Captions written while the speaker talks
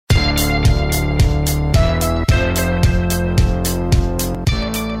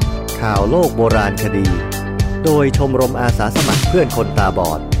ข่าวโลกโบราณคดีโดยชมรมอาสาสมัครเพื่อนคนตาบ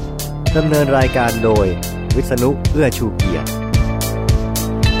อดดำเนินรายการโดยวิษณุ เอื้อชูเกียรติ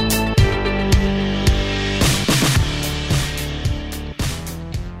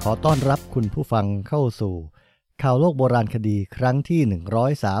ขอต้อนรับคุณผู้ฟังเข้าสู่ข่าวโลกโบราณคดีครั้งที่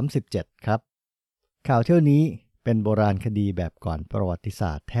137ครับข่าวเที่ยวนี้เป็นโบราณคดีแบบก่อนประวัติศ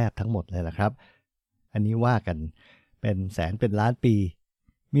าสตร์แทบทั้งหมดเลยล่ะครับอันนี้ว่ากันเป็นแสนเป็นล้านปี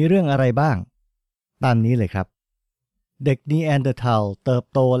มีเรื่องอะไรบ้างตามนี้เลยครับเด็กนีแอนเดอร์ทัลเติบ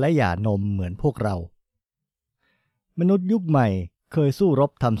โตและหย่านมเหมือนพวกเรามนุษย์ยุคใหม่เคยสู้ร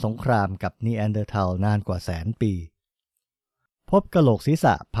บทำสงครามกับนีแอนเดอร์ทัลนานกว่าแสนปีพบกะโหลกศีรษ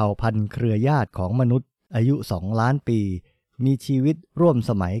ะเผ่าพันธุ์เครือญาติของมนุษย์อายุ2 ล้านปีมีชีวิตร่วม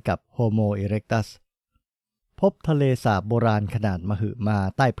สมัยกับโฮโมอิเร็กตัสพบทะเลสาบโบราณขนาดมหึมา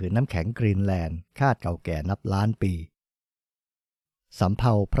ใต้ผืนน้ำแข็งกรีนแลนด์คาดเก่าแก่นับล้านปีสำเภ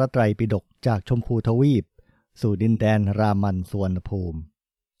าพระไตรปิฎกจากชมพูทวีปสู่ดินแดนรามันสุวรรณภูมิ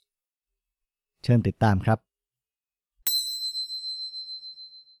เชิญติดตามครับ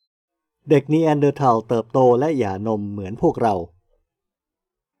เด็กนีแอนเดอร์ทัลเติบโตและหย่านมเหมือนพวกเรา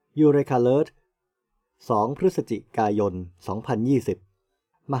ยูเรคาเลิร์ต2 พฤศจิกายน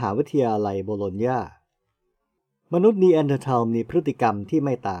 2020 มหาวิทยาลัยโบโลญญามนุษย์นีแอนเดอร์ทัลมีพฤติกรรมที่ไ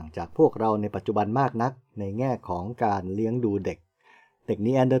ม่ต่างจากพวกเราในปัจจุบันมากนักในแง่ของการเลี้ยงดูเด็ก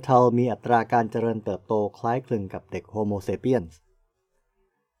นีแอนเดอร์ทัลมีอัตราการเจริญเติบโตคล้ายคลึงกับเด็กโฮโมเซเปียนส์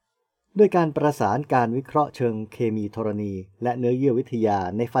ด้วยการประสานการวิเคราะห์เชิงเคมีธรณีและเนื้อเยื่อวิทยา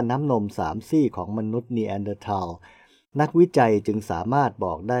ในฟันน้ำนม3 ซี่ของมนุษย์นีแอนเดอร์ทัลนักวิจัยจึงสามารถบ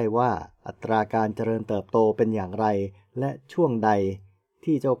อกได้ว่าอัตราการเจริญเติบโตเป็นอย่างไรและช่วงใด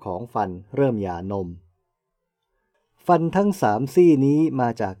ที่เจ้าของฟันเริ่มหย่านมฟันทั้ง3 ซี่นี้มา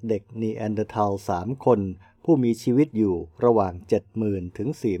จากเด็กนีแอนเดอร์ทัล3 คนผู้มีชีวิตอยู่ระหว่าง 70,000 ถึง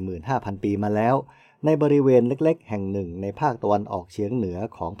 45,000 ปีมาแล้วในบริเวณเล็กๆแห่งหนึ่งในภาคตะวันออกเฉียงเหนือ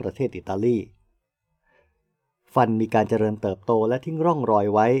ของประเทศอิตาลีฟันมีการเจริญเติบโตและทิ้งร่องรอย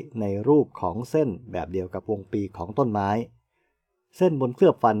ไว้ในรูปของเส้นแบบเดียวกับวงปีของต้นไม้เส้นบนเคลื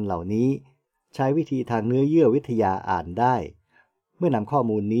อบฟันเหล่านี้ใช้วิธีทางเนื้อเยื่อวิทยาอ่านได้เมื่อนำข้อ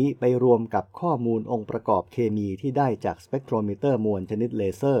มูลนี้ไปรวมกับข้อมูลองค์ประกอบเคมีที่ได้จากสเปกโทรมิเตอร์มวลชนิดเล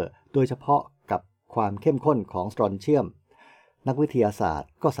เซอร์โดยเฉพาะกับความเข้มข้นของสตรอนเชียมนักวิทยาศาสตร์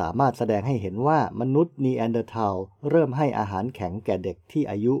ก็สามารถแสดงให้เห็นว่ามนุษย์นีแอนเดอร์ทัลเริ่มให้อาหารแข็งแก่เด็กที่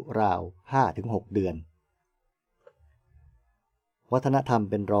อายุราว 5-6 เดือนวัฒนธรรม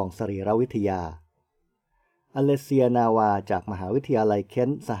เป็นรองสรีรวิทยาอเลเซียนาวาจากมหาวิทยาลัยเคน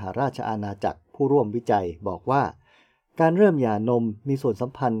ต์สหราชอาณาจักรผู้ร่วมวิจัยบอกว่าการเริ่มหย่านมมีส่วนสั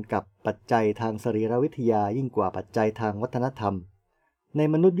มพันธ์กับปัจจัยทางสรีรวิทยายิ่งกว่าปัจจัยทางวัฒนธรรมใน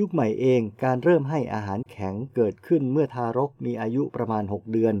มนุษย์ยุคใหม่เองการเริ่มให้อาหารแข็งเกิดขึ้นเมื่อทารกมีอายุประมาณ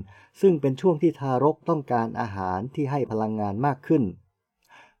6 เดือนซึ่งเป็นช่วงที่ทารกต้องการอาหารที่ให้พลังงานมากขึ้น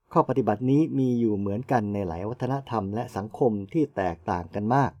ข้อปฏิบัตินี้มีอยู่เหมือนกันในหลายวัฒนธรรมและสังคมที่แตกต่างกัน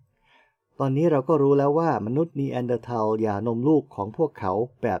มากตอนนี้เราก็รู้แล้วว่ามนุษย์นีแอนเดอร์ทัลหย่านมลูกของพวกเขา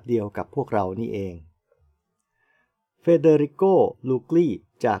แบบเดียวกับพวกเรานี่เองเฟเดริโก ลูกลี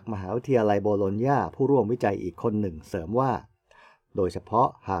จากมหาวิทยาลัยโบโลญญาผู้ร่วมวิจัยอีกคนหนึ่งเสริมว่าโดยเฉพาะ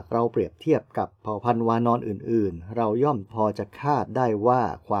หากเราเปรียบเทียบกับเผ่าพันธุ์วานอนอื่นๆเราย่อมพอจะคาดได้ว่า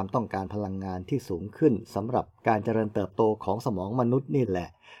ความต้องการพลังงานที่สูงขึ้นสำหรับการเจริญเติบโตของสมองมนุษย์นี่แหละ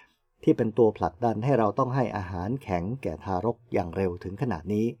ที่เป็นตัวผลักดันให้เราต้องให้อาหารแข็งแก่ทารกอย่างเร็วถึงขนาด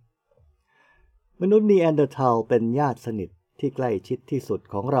นี้มนุษย์นีแอนเดอร์ทัลเป็นญาติสนิทที่ใกล้ชิดที่สุด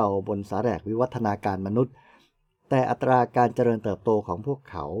ของเราบนสาแหรกวิวัฒนาการมนุษย์แต่อัตราการเจริญเติบโตของพวก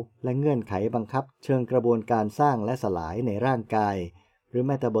เขาและเงื่อนไขบังคับเชิงกระบวนการสร้างและสลายในร่างกายหรือเ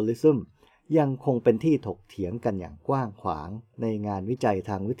มตาบอลิซึมยังคงเป็นที่ถกเถียงกันอย่างกว้างขวางในงานวิจัย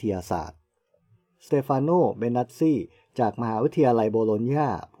ทางวิทยาศาสตร์สเตฟานโน เบนัซซีจากมหาวิทยาลัยโบโลญญา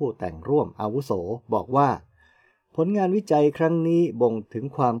ผู้แต่งร่วมอาวุโสบอกว่าผลงานวิจัยครั้งนี้บ่งถึง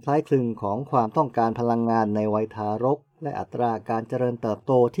ความคล้ายคลึงของความต้องการพลังงานในวัยทารกและอัตราการเจริญเติบโ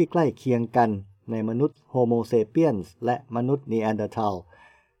ตที่ใกล้เคียงกันในมนุษย์โฮโมเซเปียนส์และมนุษย์นีแอนเดอร์ทัล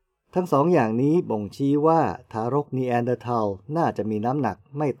ทั้งสองอย่างนี้บ่งชี้ว่าทารกนีแอนเดอร์ทัลน่าจะมีน้ำหนัก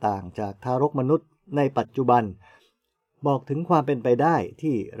ไม่ต่างจากทารกมนุษย์ในปัจจุบันบอกถึงความเป็นไปได้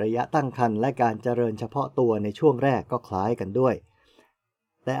ที่ระยะตั้งครรภ์และการเจริญเฉพาะตัวในช่วงแรกก็คล้ายกันด้วย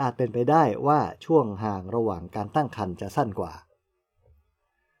แต่อาจเป็นไปได้ว่าช่วงห่างระหว่างการตั้งครรภ์จะสั้นกว่า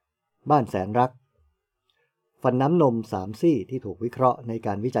บ้านแสนรักฟันน้ำนม3 ซี่ที่ถูกวิเคราะห์ในก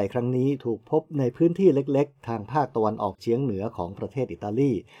ารวิจัยครั้งนี้ถูกพบในพื้นที่เล็กๆทางภาคตะวันออกเฉียงเหนือของประเทศอิตา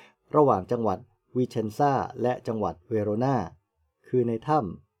ลีระหว่างจังหวัดวิเชนซาและจังหวัดเวโรนาคือในถ้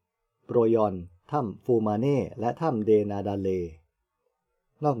ำโปรยอนถ้ำฟูมาเน่และถ้ำเดนาดาเล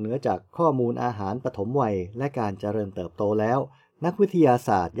นอกเหนือจากข้อมูลอาหารปฐมวัยและการเจริญเติบโตแล้วนักวิทยาศ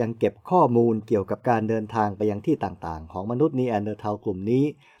าสตร์ยังเก็บข้อมูลเกี่ยวกับการเดินทางไปยังที่ต่างๆของมนุษย์นีแอนเดอร์ทัลกลุ่มนี้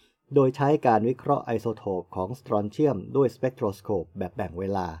โดยใช้การวิเคราะห์ไอโซโทปของสตรอนเชียมด้วยสเปกโทรสโคปแบบแบ่งเว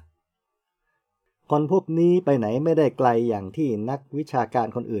ลาคนพวกนี้ไปไหนไม่ได้ไกลอย่างที่นักวิชาการ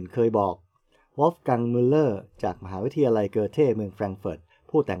คนอื่นเคยบอกวอล์ฟกังมุลเลอร์จากมหาวิทยาลัยเกอเธเมืองแฟรงก์เฟิร์ต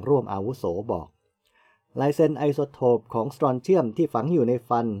ผู้แต่งร่วมอาวุโสบอกลายเซ็นไอโซโทปของสตรอนเชียมที่ฝังอยู่ใน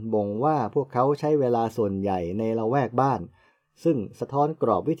ฟันบ่งว่าพวกเขาใช้เวลาส่วนใหญ่ในละแวกบ้านซึ่งสะท้อนกร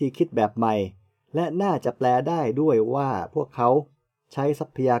อบวิธีคิดแบบใหม่และน่าจะแปลได้ด้วยว่าพวกเขาใช้ทรั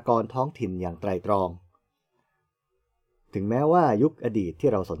พยากรท้องถิ่นอย่างไตร่ตรองถึงแม้ว่ายุคอดีตที่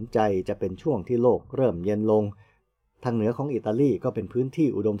เราสนใจจะเป็นช่วงที่โลกเริ่มเย็นลงทางเหนือของอิตาลีก็เป็นพื้นที่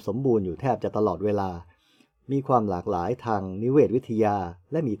อุดมสมบูรณ์อยู่แทบจะตลอดเวลามีความหลากหลายทางนิเวศวิทยา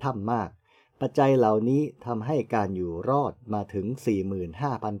และมีถ้ำมากปัจจัยเหล่านี้ทำให้การอยู่รอดมาถึง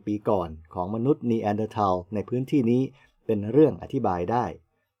 45,000 ปีก่อนของมนุษย์นีแอนเดอร์ทัลในพื้นที่นี้เป็นเรื่องอธิบายได้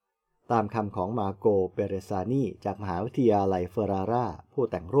ตามคำของมาโกเปเรซานีจากมหาวิทยาลัยเฟอราราผู้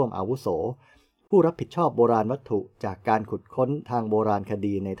แต่งร่วมอาวุโสผู้รับผิดชอบโบราณวัตถุจากการขุดค้นทางโบราณค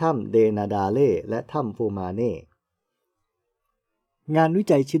ดีในถ้ำเดนาดาเล่และถ้ำฟูมาเน่งานวิ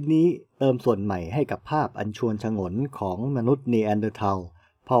จัยชิ้นนี้เติมส่วนใหม่ให้กับภาพอันชวนฉงนของมนุษย์นีแอนเดอร์ทัล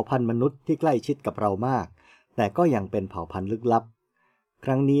เผ่าพันธุ์มนุษย์ที่ใกล้ชิดกับเรามากแต่ก็ยังเป็นเผ่าพันธุ์ลึกลับค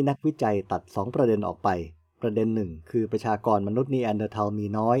รั้งนี้นักวิจัยตัด2ประเด็นออกไปประเด็นหนึ่งคือประชากรมนุษย์นีแอนเดอร์ทัลมี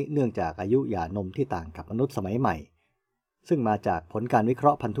น้อยเนื่องจากอายุหย่านมที่ต่างกับมนุษย์สมัยใหม่ซึ่งมาจากผลการวิเคร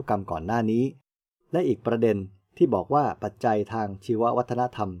าะห์พันธุกรรมก่อนหน้านี้และอีกประเด็นที่บอกว่าปัจจัยทางชีววัฒน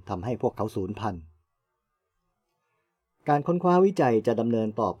ธรรมทำให้พวกเขาสูญพันธุ์การค้นคว้าวิจัยจะดำเนิน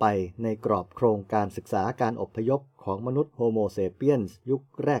ต่อไปในกรอบโครงการศึกษาการอพยพของมนุษย์โฮโมเซเปียนส์ยุค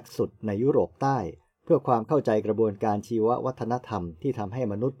แรกสุดในยุโรปใต้เพื่อความเข้าใจกระบวนการชีววัฒนธรรมที่ทำให้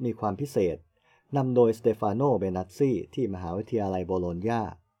มนุษย์มีความพิเศษนำโดยสเตฟานโนเบนัซซีที่มหาวิทยาลัยโบโลญญา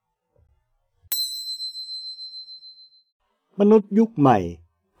มนุษย์ยุคใหม่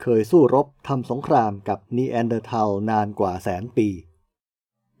เคยสู้รบทำสงครามกับนีแอนเดอร์ทัลนานกว่าแสนปี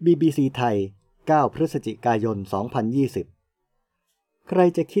BBC ไทย9 พฤศจิกายน 2020 ใคร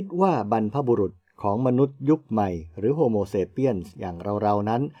จะคิดว่าบรรพบุรุษของมนุษย์ยุคใหม่หรือโฮโมเซเปียนส์อย่างเราๆ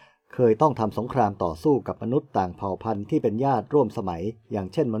นั้นเคยต้องทำสงครามต่อสู้กับมนุษย์ต่างเผ่าพันธุ์ที่เป็นญาติร่วมสมัยอย่าง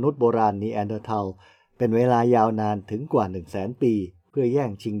เช่นมนุษย์โบราณนีแอนเดอร์ทัลเป็นเวลายาวนานถึงกว่า 100,000 ปีเพื่อแย่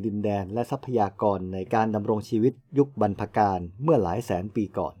งชิงดินแดนและทรัพยากรในการดำรงชีวิตยุคบรรพกาลเมื่อหลายแสนปี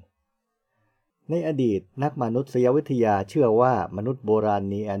ก่อนในอดีตนักมนุษยวิทยาเชื่อว่ามนุษย์โบราณ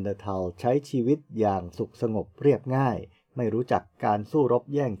นีแอนเดอร์ทัลใช้ชีวิตอย่างสุขสงบเรียบง่ายไม่รู้จักการสู้รบ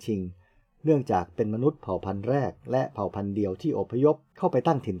แย่งชิงเนื่องจากเป็นมนุษย์เผ่าพันธุ์แรกและเผ่าพันธุ์เดียวที่อพยพเข้าไป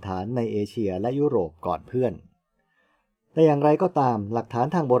ตั้งถิ่นฐานในเอเชียและยุโรปก่อนเพื่อนแต่อย่างไรก็ตามหลักฐาน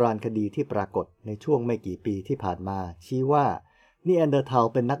ทางโบราณคดีที่ปรากฏในช่วงไม่กี่ปีที่ผ่านมาชี้ว่านีแอนเดอร์ทัล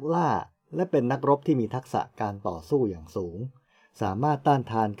เป็นนักล่าและเป็นนักรบที่มีทักษะการต่อสู้อย่างสูงสามารถต้าน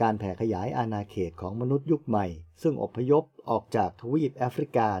ทานการแผ่ขยายอาณาเขตของมนุษย์ยุคใหม่ซึ่งอพยพออกจากทวีปแอฟริ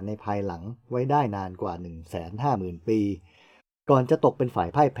กาในภายหลังไว้ได้นานกว่า 150,000 ปีก่อนจะตกเป็นฝ่าย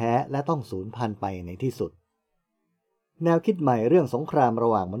พ่ายแพ้และต้องสูญพันธุ์ไปในที่สุดแนวคิดใหม่เรื่องสงครามระ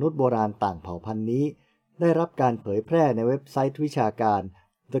หว่างมนุษย์โบราณต่างเผ่าพันธุ์นี้ได้รับการเผยแพร่ในเว็บไซต์วิชาการ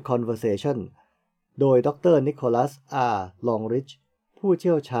The Conversation โดยดร. นิโคลัส R. ลองริชผู้เ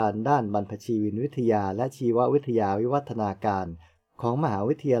ชี่ยวชาญด้านบรรพชีววิทยาและชีววิทยาวิวัฒนาการของมหา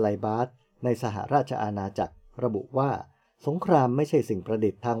วิทยาลัยบาธในสหราชอาณาจักรระบุว่าสงครามไม่ใช่สิ่งประดิ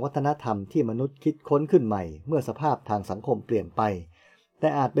ษฐ์ทางวัฒนธรรมที่มนุษย์คิดค้นขึ้นใหม่เมื่อสภาพทางสังคมเปลี่ยนไปแต่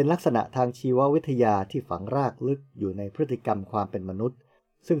อาจเป็นลักษณะทางชีววิทยาที่ฝังรากลึกอยู่ในพฤติกรรมความเป็นมนุษย์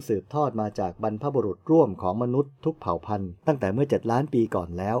ซึ่งสืบทอดมาจากบรรพบุรุษร่วมของมนุษย์ทุกเผ่าพันธุ์ตั้งแต่เมื่อ7 ล้านปีก่อน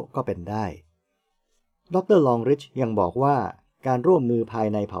แล้วก็เป็นได้ดร. ลองริชยังบอกว่าการร่วมมือภาย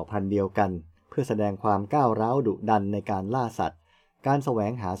ในเผ่าพันธุ์เดียวกันเพื่อแสดงความก้าวร้าวดุดันในการล่าสัตว์การแสว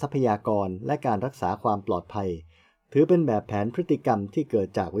งหาทรัพยากรและการรักษาความปลอดภัยถือเป็นแบบแผนพฤติกรรมที่เกิด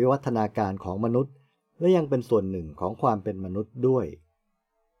จากวิวัฒนาการของมนุษย์และยังเป็นส่วนหนึ่งของความเป็นมนุษย์ด้วย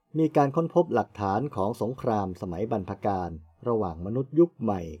มีการค้นพบหลักฐานของสงครามสมัยบรรพกาลระหว่างมนุษย์ยุคใ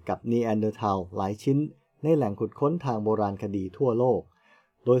หม่กับนีแอนเดอร์ทัลหลายชิ้นในแหล่งขุดค้นทางโบราณคดีทั่วโลก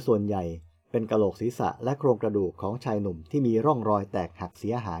โดยส่วนใหญ่เป็นกะโหลกศีรษะและโครงกระดูกของชายหนุ่มที่มีร่องรอยแตกหักเสี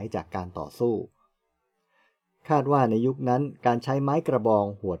ยหายจากการต่อสู้คาดว่าในยุคนั้นการใช้ไม้กระบอง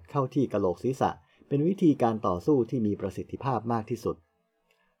หวดเข้าที่กะโหลกศีรษะเป็นวิธีการต่อสู้ที่มีประสิทธิภาพมากที่สุด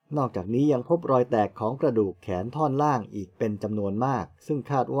นอกจากนี้ยังพบรอยแตกของกระดูกแขนท่อนล่างอีกเป็นจำนวนมากซึ่ง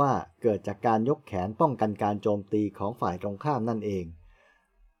คาดว่าเกิดจากการยกแขนป้องกันการโจมตีของฝ่ายตรงข้ามนั่นเอง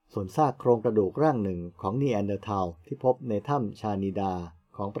ส่วนซากโครงกระดูกร่างหนึ่งของนีแอนเดอร์ทัลที่พบในถ้ำชานิดา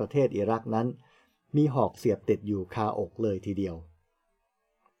ของประเทศอิรักนั้นมีหอกเสียบติดอยู่คาอกเลยทีเดียว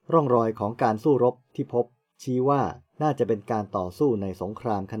ร่องรอยของการสู้รบที่พบชี้ว่าน่าจะเป็นการต่อสู้ในสงคร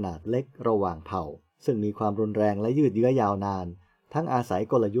ามขนาดเล็กระหว่างเผ่าซึ่งมีความรุนแรงและยืดเยื้อยาวนานทั้งอาศัย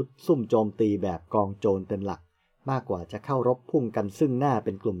กลยุทธ์ซุ่มโจมตีแบบกองโจรเป็นหลักมากกว่าจะเข้ารบพุ่งกันซึ่งหน้าเ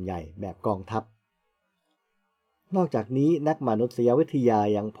ป็นกลุ่มใหญ่แบบกองทัพนอกจากนี้นักมนุษยวิทยา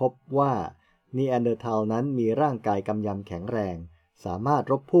ยังพบว่านีแอนเดอร์ทัลนั้นมีร่างกายกำยำแข็งแรงสามารถ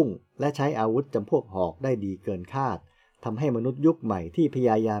รบพุ่งและใช้อาวุธจำพวกหอกได้ดีเกินคาดทำให้มนุษย์ยุคใหม่ที่พย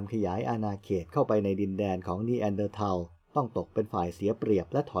ายามขยายอาณาเขตเข้าไปในดินแดนของนีแอนเดอร์ทัลต้องตกเป็นฝ่ายเสียเปรียบ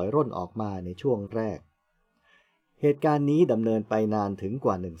และถอยร่นออกมาในช่วงแรกเหตุการณ์นี้ดำเนินไปนานถึงก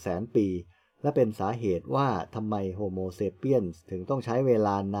ว่า 100,000 ปีและเป็นสาเหตุว่าทำไมโฮโมเซเปียนส์ถึงต้องใช้เวล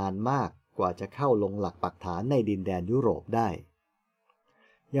านานมากกว่าจะเข้าลงหลักปักฐานในดินแดนยุโรปได้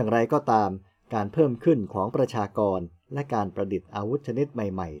อย่างไรก็ตามการเพิ่มขึ้นของประชากรและการประดิษฐ์อาวุธชนิดใ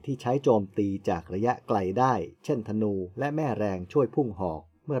หม่ๆที่ใช้โจมตีจากระยะไกลได้เช่นธนูและแม่แรงช่วยพุ่งหอก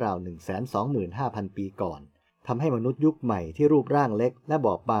เมื่อราว 125,000 ปีก่อนทำให้มนุษย์ยุคใหม่ที่รูปร่างเล็กและบ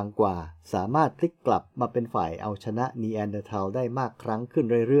อบบางกว่าสามารถพลิกกลับมาเป็นฝ่ายเอาชนะนีแอนเดอร์ทัลได้มากครั้งขึ้น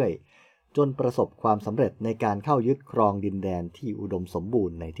เรื่อยๆจนประสบความสำเร็จในการเข้ายึดครองดินแดนที่อุดมสมบู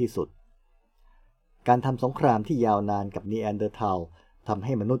รณ์ในที่สุดการทำสงครามที่ยาวนานกับนีแอนเดอร์ทัลทำใ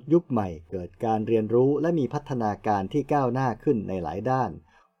ห้มนุษย์ยุคใหม่เกิดการเรียนรู้และมีพัฒนาการที่ก้าวหน้าขึ้นในหลายด้าน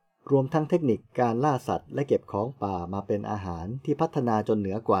รวมทั้งเทคนิคการล่าสัตว์และเก็บของป่ามาเป็นอาหารที่พัฒนาจนเห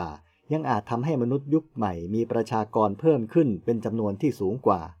นือกว่ายังอาจทำให้มนุษย์ยุคใหม่มีประชากรเพิ่มขึ้นเป็นจำนวนที่สูงก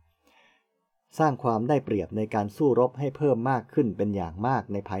ว่าสร้างความได้เปรียบในการสู้รบให้เพิ่มมากขึ้นเป็นอย่างมาก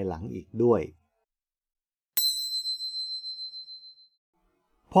ในภายหลังอีกด้วย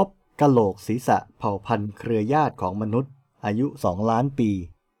พบกะโหลกศีรษะเผ่าพันธุ์เครือญาติของมนุษย์อายุ 2 ล้านปี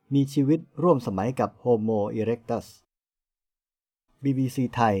มีชีวิตร่วมสมัยกับโฮโมอิเร็กตัส BBC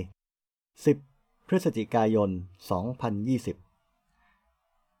ไทย 10 พฤศจิกายน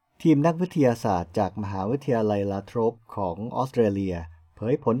 2020 ทีมนักวิทยาศาสตร์จากมหาวิทยาลัยลาโทรปของออสเตรเลียเผ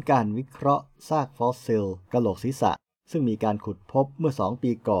ยผลการวิเคราะห์ซากฟอสซิลกะโหลกศีรษะซึ่งมีการขุดพบเมื่อ2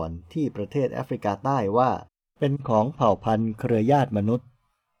 ปีก่อนที่ประเทศแอฟริกาใต้ว่าเป็นของเผ่าพันธุ์เครือญาติมนุษย์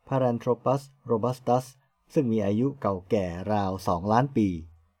Paranthropus robustusซึ่งมีอายุเก่าแก่ราว 2 ล้านปี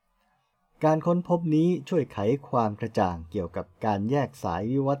การค้นพบนี้ช่วยไขความกระจ่างเกี่ยวกับการแยกสาย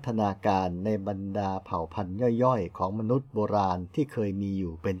วิวัฒนาการในบรรดาเผ่าพันธุ์ย่อยๆของมนุษย์โบราณที่เคยมีอ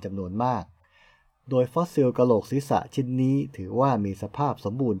ยู่เป็นจำนวนมาก โดยฟอสซิลกะโหลกศีรษะชิ้นนี้ถือว่ามีสภาพส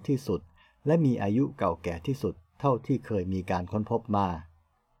มบูรณ์ที่สุดและมีอายุเก่าแก่ที่สุดเท่าที่เคยมีการค้นพบมา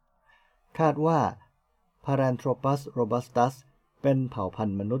คาดว่า Paranthropus robustusเป็นเผ่าพัน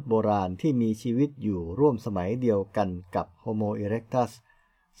ธุ์มนุษย์โบราณที่มีชีวิตอยู่ร่วมสมัยเดียวกันกับ Homo erectus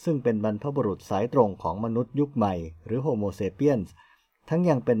ซึ่งเป็นบรรพบุรุษสายตรงของมนุษย์ยุคใหม่หรือ Homo sapiens ทั้ง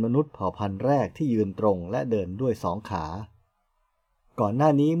ยังเป็นมนุษย์เผ่าพันธุ์แรกที่ยืนตรงและเดินด้วย2 ขาก่อนหน้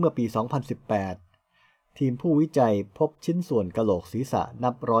านี้เมื่อปี 2018 ทีมผู้วิจัยพบชิ้นส่วนกะโหลกศีรษะนั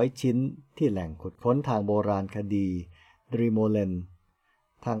บร้อยชิ้นที่แหล่งขุดค้นทางโบราณคดีดริโมเลน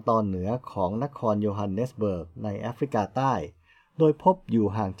ทางตอนเหนือของนครโยฮันเนสเบิร์กในแอฟริกาใต้โดยพบอยู่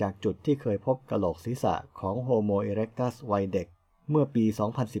ห่างจากจุดที่เคยพบกะโหลกศีรษะของโฮโมอิเร็กตัสวัยเด็กเมื่อปี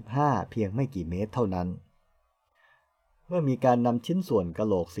 2015 เพียงไม่กี่เมตรเท่านั้นเมื่อมีการนำชิ้นส่วนกะโ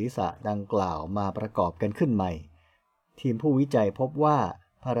หลกศีรษะดังกล่าวมาประกอบกันขึ้นใหม่ทีมผู้วิจัยพบว่า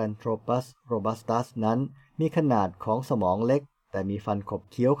Paranthropus robustus นั้นมีขนาดของสมองเล็กแต่มีฟันขบ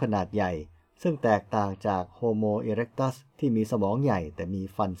เคี้ยวขนาดใหญ่ซึ่งแตกต่างจาก Homo erectus ที่มีสมองใหญ่แต่มี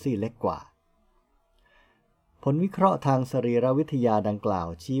ฟันซี่เล็กกว่าผลวิเคราะห์ทางสรีรวิทยาดังกล่าว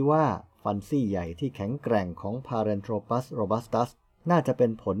ชี้ว่าฟันซี่ใหญ่ที่แข็งแกร่งของ Paranthropus robustus น่าจะเป็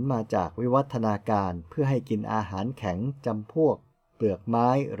นผลมาจากวิวัฒนาการเพื่อให้กินอาหารแข็งจำพวกเปลือกไม้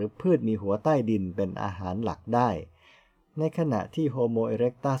หรือพืชมีหัวใต้ดินเป็นอาหารหลักได้ในขณะที่ Homo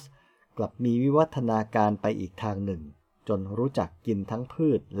erectus กลับมีวิวัฒนาการไปอีกทางหนึ่งจนรู้จักกินทั้งพื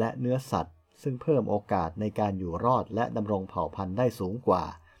ชและเนื้อสัตว์ซึ่งเพิ่มโอกาสในการอยู่รอดและดำรงเผ่าพันธุ์ได้สูงกว่า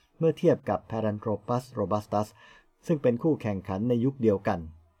เมื่อเทียบกับ Paranthropus robustus ซึ่งเป็นคู่แข่งขันในยุคเดียวกัน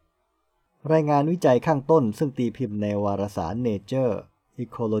รายงานวิจัยข้างต้นซึ่งตีพิมพ์ในวารสาร Nature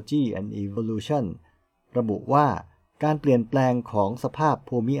Ecology and Evolution ระบุว่าการเปลี่ยนแปลงของสภาพ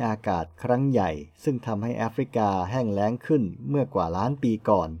ภูมิอากาศครั้งใหญ่ซึ่งทำให้แอฟริกาแห้งแล้งขึ้นเมื่อกว่าล้านปี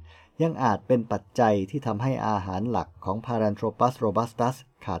ก่อนยังอาจเป็นปัจจัยที่ทำให้อาหารหลักของ Paranthropus robustus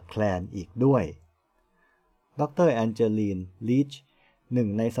ขาดแคลนอีกด้วยดร. แอนเจลีน ลีชหนึ่ง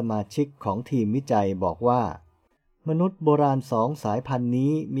ในสมาชิกของทีมวิจัยบอกว่ามนุษย์โบราณ2 สายพันธุ์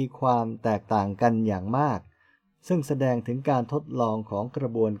นี้มีความแตกต่างกันอย่างมากซึ่งแสดงถึงการทดลองของกระ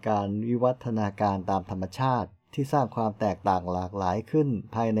บวนการวิวัฒนาการตามธรรมชาติ ที่สร้างความแตกต่างหลากหลายขึ้น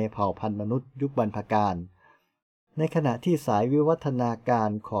ภายในเผ่าพันธุ์มนุษย์ยุคบรรพกาลในขณะที่สายวิวัฒนาการ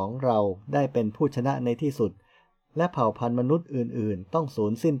ของเราได้เป็นผู้ชนะในที่สุดและเผ่าพันธุ์มนุษย์อื่นๆต้องสู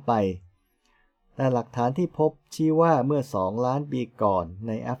ญสิ้นไปแต่หลักฐานที่พบชี้ว่าเมื่อ2 ล้านปีก่อนใ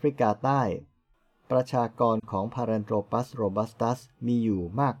นแอฟริกาใต้ประชากรของ Paranthropus robustus มีอยู่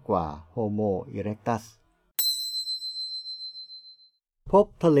มากกว่า Homo erectus พบ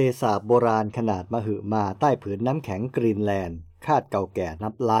ทะเลสาบโบราณขนาดมหึมาใต้ผืนน้ำแข็งกรีนแลนด์คาดเก่าแก่นั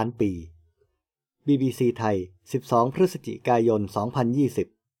บล้านปี BBC ไทย 12 พฤศจิกายน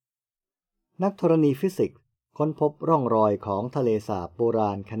 2020 นักธรณีฟิสิกส์ค้นพบร่องรอยของทะเลสาบโบร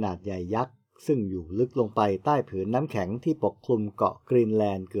าณขนาดใหญ่ยักษ์ซึ่งอยู่ลึกลงไปใต้ผืนน้ำแข็งที่ปกคลุมเกาะกรีนแล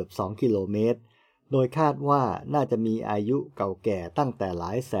นด์เกือบ2 กิโลเมตรโดยคาดว่าน่าจะมีอายุเก่าแก่ตั้งแต่หล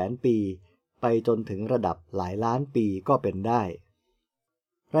ายแสนปีไปจนถึงระดับหลายล้านปีก็เป็นได้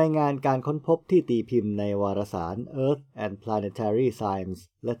รายงานการค้นพบที่ตีพิมพ์ในวารสาร Earth and Planetary Science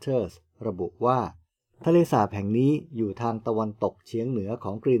Letters ระบุว่าทะเลสาบแห่งนี้อยู่ทางตะวันตกเฉียงเหนือข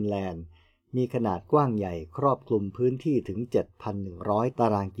องกรีนแลนด์มีขนาดกว้างใหญ่ครอบคลุมพื้นที่ถึง 7,100 ตา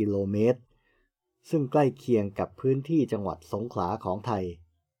รางกิโลเมตรซึ่งใกล้เคียงกับพื้นที่จังหวัดสงขลาของไทย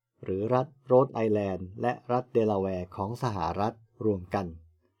หรือรัฐโรดไอแลนด์และรัฐเดลาแวร์ของสหรัฐรวมกัน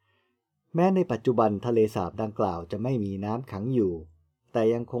แม้ในปัจจุบันทะเลสาบดังกล่าวจะไม่มีน้ำขังอยู่แต่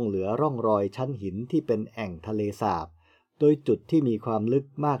ยังคงเหลือร่องรอยชั้นหินที่เป็นแอ่งทะเลสาบโดยจุดที่มีความลึก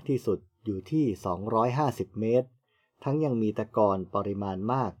มากที่สุดอยู่ที่250เมตรทั้งยังมีตะกอนปริมาณ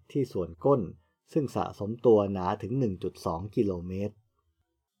มากที่ส่วนก้นซึ่งสะสมตัวหนาถึง 1.2 กิโลเมตร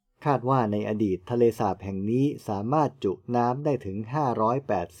คาดว่าในอดีตทะเลสาบแห่งนี้สามารถจุน้ำได้ถึง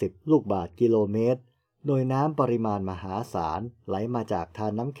580ลูกบาศก์กิโลเมตรโดยน้ำปริมาณมหาศาลไหลมาจากธา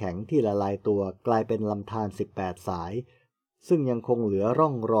รน้ำแข็งที่ละลายตัวกลายเป็นลำธาร18สายซึ่งยังคงเหลือร่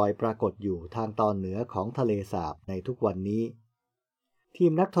องรอยปรากฏอยู่ทางตอนเหนือของทะเลสาบในทุกวันนี้ที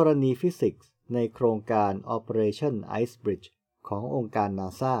มนักธรณีฟิสิกส์ในโครงการ Operation Icebridge ขององค์การนา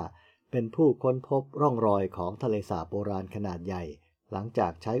ซาเป็นผู้ค้นพบร่องรอยของทะเลสาบโบราณขนาดใหญ่หลังจา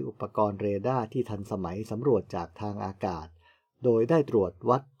กใช้อุปกรณ์เรดาร์ที่ทันสมัยสำรวจจากทางอากาศโดยได้ตรวจ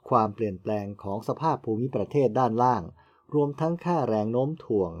วัดความเปลี่ยนแปลงของสภาพภูมิประเทศด้านล่างรวมทั้งค่าแรงโน้ม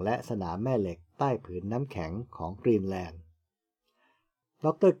ถ่วงและสนามแม่เหล็กใต้ผืนน้ำแข็งของกรีนแลนด์ด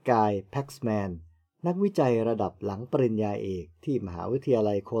ร.กายแพ็กซ์แมนนักวิจัยระดับหลังปริญญาเอกที่มหาวิทยา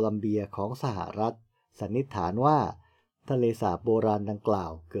ลัยโคลัมเบียของสหรัฐสันนิษฐานว่าทะเลสาบโบราณดังกล่า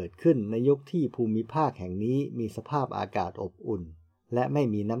วเกิดขึ้นในยุคที่ภูมิภาคแห่งนี้มีสภาพอากาศอบอุ่นและไม่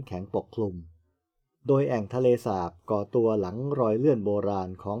มีน้ำแข็งปกคลุมโดยแอ่งทะเลสาบก่อตัวหลังรอยเลื่อนโบราณ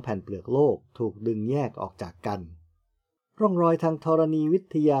ของแผ่นเปลือกโลกถูกดึงแยกออกจากกันร่องรอยทางธรณีวิ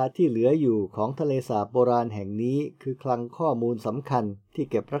ทยาที่เหลืออยู่ของทะเลสาบโบราณแห่งนี้คือคลังข้อมูลสำคัญที่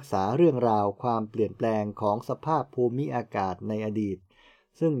เก็บรักษาเรื่องราวความเปลี่ยนแปลงของสภาพภูมิอากาศในอดีต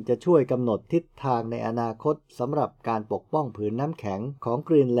ซึ่งจะช่วยกำหนดทิศทางในอนาคตสำหรับการปกป้องผืนน้ำแข็งของก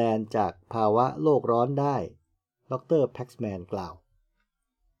รีนแลนด์จากภาวะโลกร้อนได้ดร.แพ็กซ์แมนกล่าว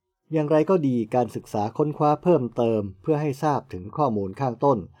อย่างไรก็ดีการศึกษาค้นคว้าเพิ่มเติมเพื่อให้ทราบถึงข้อมูลข้าง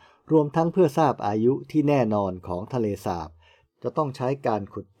ต้นรวมทั้งเพื่อทราบอายุที่แน่นอนของทะเลสาบจะต้องใช้การ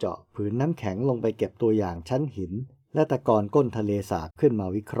ขุดเจาะผืนน้ำแข็งลงไปเก็บตัวอย่างชั้นหินและตะกอนก้นทะเลสาบขึ้นมา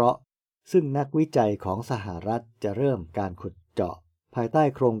วิเคราะห์ซึ่งนักวิจัยของสหรัฐจะเริ่มการขุดเจาะภายใต้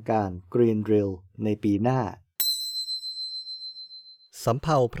โครงการ Green Drill ในปีหน้าสำเภ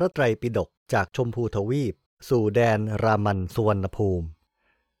าพระไตรปิฎกจากชมพูทวีปสู่แดนรามันสุวรรณภูมิ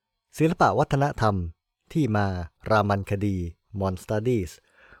ศิลปวัฒนธรรมที่มารามันคดีมอนสตัดดี้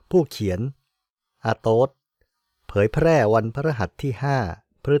ผู้เขียนอาโตสเผยแพร่วันพฤหัสที่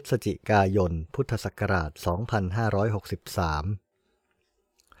 5 พฤศจิกายน พุทธศักราช 2563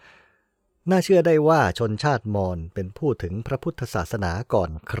 น่าเชื่อได้ว่าชนชาติมอญเป็นผู้ถึงพระพุทธศาสนาก่อน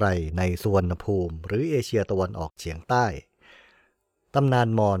ใครในสุวรรณภูมิหรือเอเชียตะวันออกเฉียงใต้ตำนาน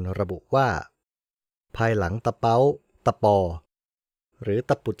มอญระบุว่าภายหลังตะเปาตะปอหรือ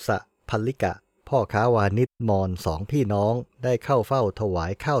ตะปุตสะพัลลิกะพ่อค้าวานิชมอญ2พี่น้องได้เข้าเฝ้าถวา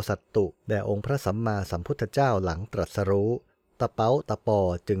ยข้าวสัตตุแด่องค์พระสัมมาสัมพุทธเจ้าหลังตรัสรู้ตะเปาตะปอ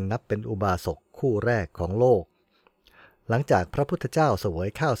จึงนับเป็นอุบาสกคู่แรกของโลกหลังจากพระพุทธเจ้าเสวย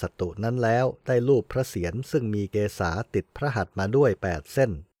ข้าวสัตตุนั้นแล้วได้ลูบพระเศียรซึ่งมีเกศาติดพระหัตถ์มาด้วย8เส้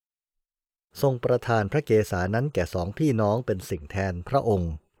นทรงประทานพระเกศานั้นแก่2พี่น้องเป็นสิ่งแทนพระอง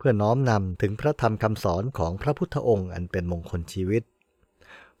ค์เพื่อน้อมนำถึงพระธรรมคำสอนของพระพุทธองค์อันเป็นมงคลชีวิต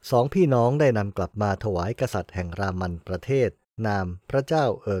2พี่น้องได้นำกลับมาถวายกษัตริย์แห่งรามันประเทศนามพระเจ้า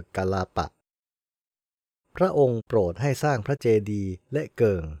เอกาลาปะพระองค์โปรดให้สร้างพระเจดีย์และเ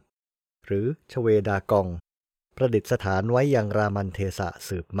กิงหรือชเวดากองประดิษฐานไว้ยังรามันเทสะ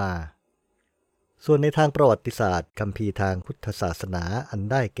สืบมา ส่วนในทางประวัติศาสตร์คัมภีร์ทางพุทธศาสนาอัน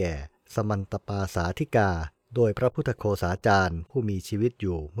ได้แก่สมันตปาสาธิกาโดยพระพุทธโฆษาจารย์ผู้มีชีวิตอ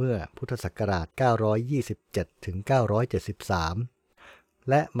ยู่เมื่อพุทธศักราช927ถึง973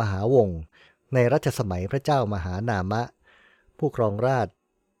และมหาวงศ์ในรัชสมัยพระเจ้ามหานามะผู้ครองราชย์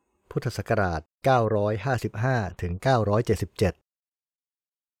พุทธศักราช955ถึง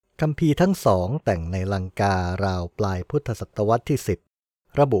977คัมภีร์ทั้งสองแต่งในลังการาวปลายพุทธศตวรรษที่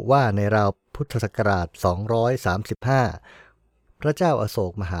10ระบุว่าในราวพุทธศักราช235พระเจ้าอโศ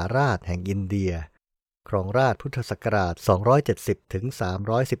กมหาราชแห่งอินเดียครองราชพุทธศักราช270ถึง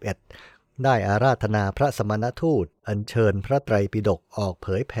311ได้อาราธนาพระสมณทูตอัญเชิญพระไตรปิฎกออกเผ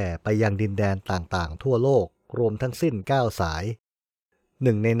ยแผ่ไปยังดินแดนต่างๆทั่วโลกรวมทั้งสิ้น9สายห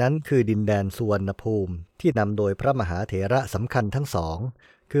นึ่งในนั้นคือดินแดนสุวรรณภูมิที่นำโดยพระมหาเถระสำคัญทั้งสอง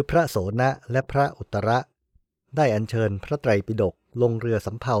คือพระโสนะและพระอุตระได้อัญเชิญพระไตรปิฎกลงเรือส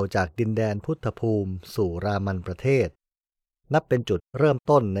ำเภาจากดินแดนพุทธภูมิสู่รามันประเทศนับเป็นจุดเริ่ม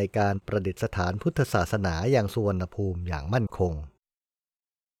ต้นในการประดิษฐานพุทธศาสนาอย่างสุวรรณภูมิอย่างมั่นคง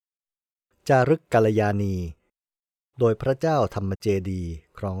จารึกกัลยาณีโดยพระเจ้าธรรมเจดีย์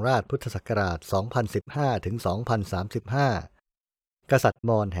ครองราชพุทธศักราช2015ถึง2035กษัตริย์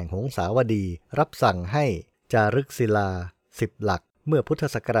มอญแห่งหงสาวดีรับสั่งให้จารึกศิลา10หลักเมื่อพุทธ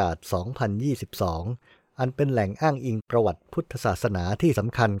ศักราช2022อันเป็นแหล่งอ้างอิงประวัติพุทธศาสนาที่ส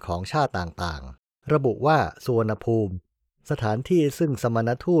ำคัญของชาติต่างๆระบุว่าสุวรรณภูมิสถานที่ซึ่งสมณ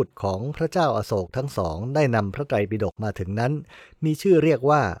ทูตของพระเจ้าอโศกทั้งสองได้นำพระไตรปิฎกมาถึงนั้นมีชื่อเรียก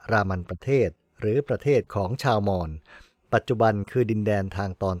ว่ารามันประเทศหรือประเทศของชาวมอญปัจจุบันคือดินแดนทาง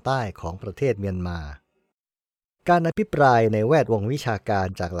ตอนใต้ของประเทศเมียนมาการอภิปรายในแวดวงวิชาการ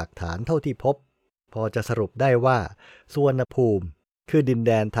จากหลักฐานเท่าที่พบพอจะสรุปได้ว่าสุวรรณภูมิคือดินแ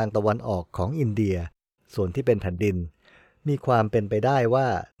ดนทางตะวันออกของอินเดียส่วนที่เป็นแผ่นดินมีความเป็นไปได้ว่า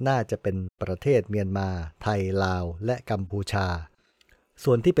น่าจะเป็นประเทศเมียนมาไทยลาวและกัมพูชา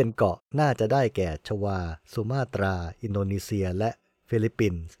ส่วนที่เป็นเกาะน่าจะได้แก่ชวาสุมาตราอินโดนีเซียและฟิลิปปิ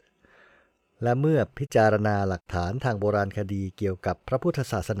นส์และเมื่อพิจารณาหลักฐานทางโบราณคดีเกี่ยวกับพระพุทธ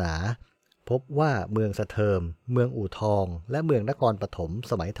ศาสนาพบว่าเมืองสะเทิมเมืองอู่ทองและเมืองนครปฐม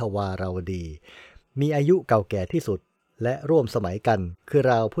สมัยทวาราวดีมีอายุเก่าแก่ที่สุดและร่วมสมัยกันคือ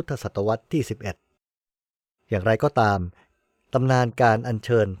ราวพุทธศตวรรษที่11อย่างไรก็ตามตำนานการอัญเ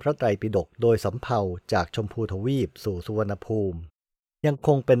ชิญพระไตรปิฎกโดยสำเภาจากชมพูทวีปสู่สุวรรณภูมิยังค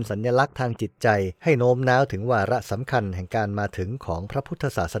งเป็นสัญลักษณ์ทางจิตใจให้โน้มน้าวถึงวาระสำคัญแห่งการมาถึงของพระพุทธ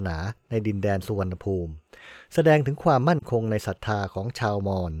ศาสนาในดินแดนสุวรรณภูมิแสดงถึงความมั่นคงในศรัทธาของชาวม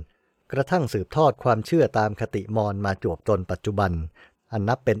อญกระทั่งสืบทอดความเชื่อตามคติมอญมาจวบจนปัจจุบันอัน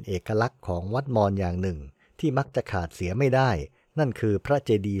นับเป็นเอกลักษณ์ของวัดมอญอย่างหนึ่งที่มักจะขาดเสียไม่ได้นั่นคือพระเจ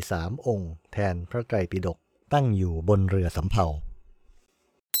ดีย์3องค์แทนพระไตรปิฎกตั้งอยู่บนเรือสำเภา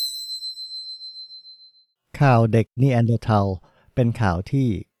ข่าวเด็กนีแอนเดอร์ทัลเป็นข่าวที่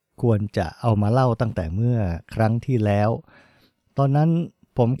ควรจะเอามาเล่าตั้งแต่เมื่อครั้งที่แล้วตอนนั้น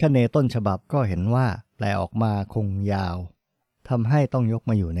ผมคเนต้นฉบับก็เห็นว่าแปลออกมาคงยาวทำให้ต้องยก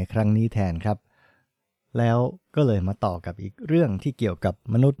มาอยู่ในครั้งนี้แทนครับแล้วก็เลยมาต่อกับอีกเรื่องที่เกี่ยวกับ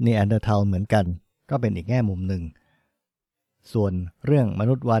มนุษย์นีแอนเดอร์ทัลเหมือนกันก็เป็นอีกแง่มุมหนึ่งส่วนเรื่องม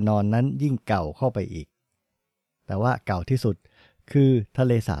นุษย์วานอนนั้นยิ่งเก่าเข้าไปอีกแต่ว่าเก่าที่สุดคือทะเ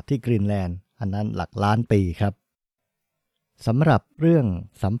ลสาบที่กรีนแลนด์อันนั้นหลักล้านปีครับสำหรับเรื่อง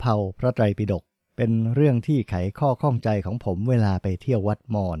สำเภาพระไตรปิฎกเป็นเรื่องที่ไขข้อข้องใจของผมเวลาไปเที่ยววัด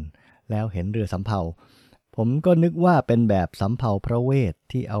มอญแล้วเห็นเรือสำเภาผมก็นึกว่าเป็นแบบสำเภาพระเวท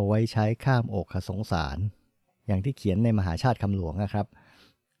ที่เอาไว้ใช้ข้ามอกสงสารอย่างที่เขียนในมหาชาติคำหลวงนะครับ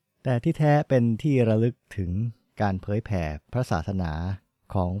แต่ที่แท้เป็นที่ระลึกถึงการเผยแผ่พระศาสนา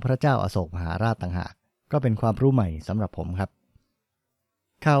ของพระเจ้าอโศกมหาราชต่างหากก็เป็นความรู้ใหม่สำหรับผมครับ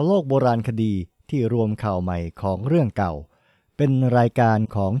ข่าวโลกโบราณคดีที่รวมข่าวใหม่ของเรื่องเก่าเป็นรายการ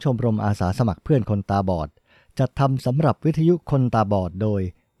ของชมรมอาสาสมัครเพื่อนคนตาบอดจัดทำสำหรับวิทยุคนตาบอดโดย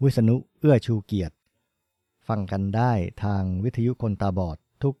วิษณุเอื้อชูเกียรติฟังกันได้ทางวิทยุคนตาบอด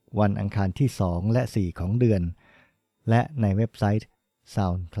ทุกวันอังคารที่2และ4ของเดือนและในเว็บไซต์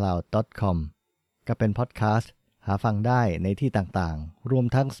soundcloud.com ก็เป็นพอดแคสต์หาฟังได้ในที่ต่างๆรวม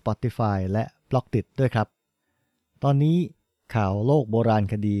ทั้ง Spotify และบล็อกดิด้วยครับตอนนี้ข่าวโลกโบราณ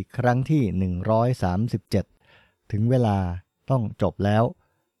คดีครั้งที่137ถึงเวลาต้องจบแล้ว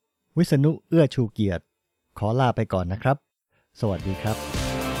วิษณุเอื้อชูเกียรติขอลาไปก่อนนะครับสวัสดีครับ